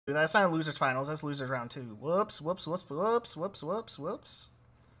That's not losers finals. That's losers round 2. Whoops, whoops, whoops, whoops, whoops, whoops, whoops.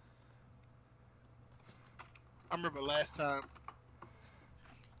 I remember last time.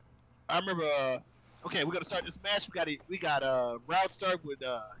 I remember. Okay, we're gonna start this match. We got round start with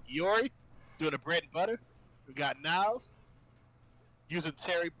Iori doing the bread and butter. We got Nile using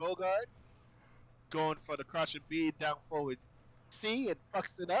Terry Bogard, going for the crouching B down forward C and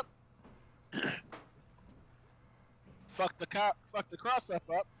fucks it up. Fuck the cross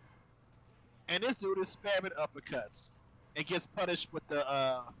up, and this dude is spamming uppercuts and gets punished with the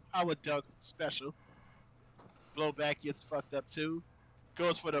power dunk special. Blowback gets fucked up too.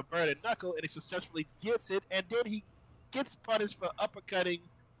 Goes for the bird and knuckle, and he successfully gets it, and then he gets punished for uppercutting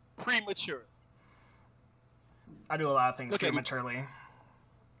prematurely. I do a lot of things prematurely.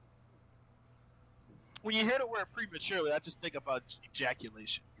 When you hear the word prematurely, I just think about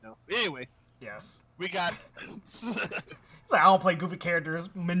ejaculation, you know? Anyway. Yes. We got... It's like, I don't play goofy characters.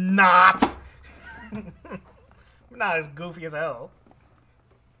 Minot! Minot is goofy as hell.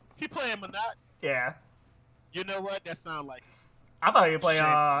 He playing Minot? Yeah. You know what? That sound like... I thought you play,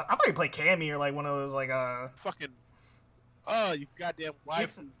 I thought you play Cammy or, like, one of those, like, Fucking... Oh, you goddamn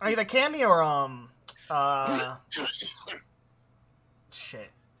wife. Either Cammy or,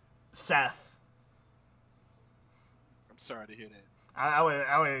 shit. Seth. I'm sorry to hear that.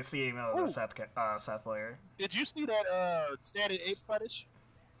 I would see him as a Seth player. Did you see that standing 8 punish?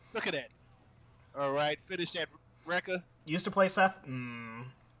 Look at that. All right, finish that Rekka. Used to play Seth?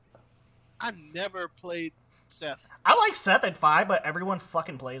 I never played Seth. I like Seth at 5, but everyone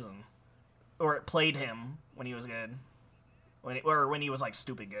fucking plays him. Or played him when he was good. When he was, like,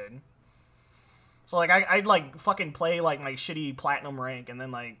 stupid good. So, like, I'd like, fucking play, like, my shitty platinum rank, and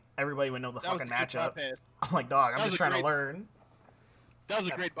then, like, everybody would know the fucking matchup. I'm like, dog, I'm just trying to learn. That was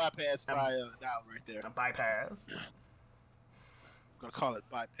a great bypass by Nile right there. A bypass. I'm gonna call it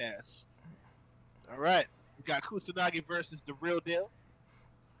bypass. All right, we got Kusanagi versus the real deal.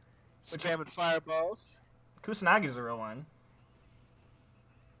 Spamming fireballs. Kusanagi's the real one.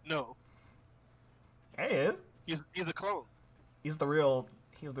 No. Yeah, he is. He's a clone. He's the real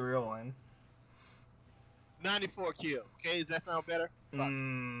one. 94 kill. Okay, does that sound better?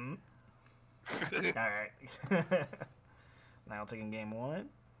 Alright. Now taking game 1.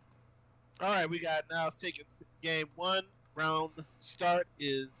 Alright, we got now taking game 1. Round start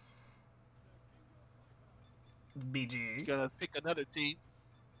is BG. He's gonna pick another team.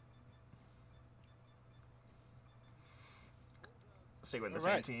 Stick with the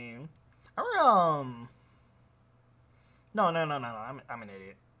same team. No. I'm an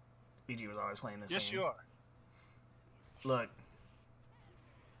idiot. BG was always playing this team. Yes, you are. Look.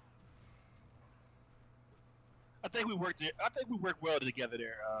 I think we worked well together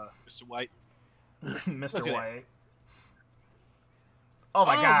there, Mr. White. Mr. White. Oh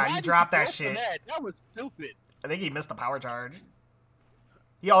my god, he dropped that shit. That was stupid. I think he missed the power charge.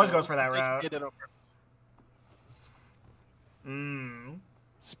 He always goes for that route. He did it on purpose.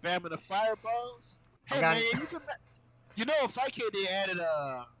 Spamming the fireballs. Hey man, you know, if they added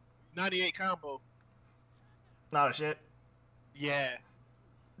a 98 combo. Oh shit. Yeah.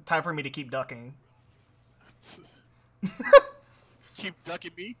 Time for me to keep ducking. Keep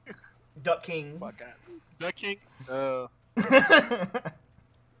ducking me? Duck King. Fuck out. Duck King? Oh,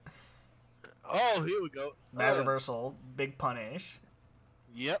 here we go. Bad reversal. Big punish.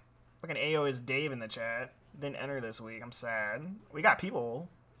 Yep. Fucking AO is Dave in the chat. Didn't enter this week. I'm sad. We got people.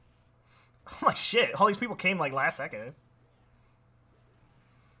 Oh my shit. All these people came like last second.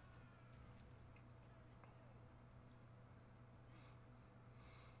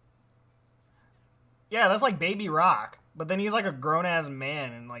 Yeah, that's like Baby Rock. But then he's like a grown-ass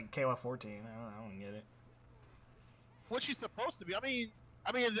man in like KOF14. I don't get it. What's she supposed to be? I mean,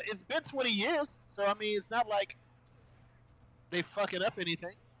 it's been 20 years. So, I mean, it's not like they fucking up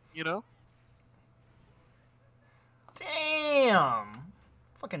anything, you know? Damn.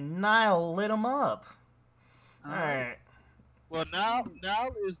 Fucking Nile lit him up. Alright. Well, Nile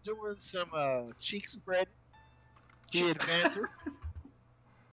is doing some cheek spread. He advances.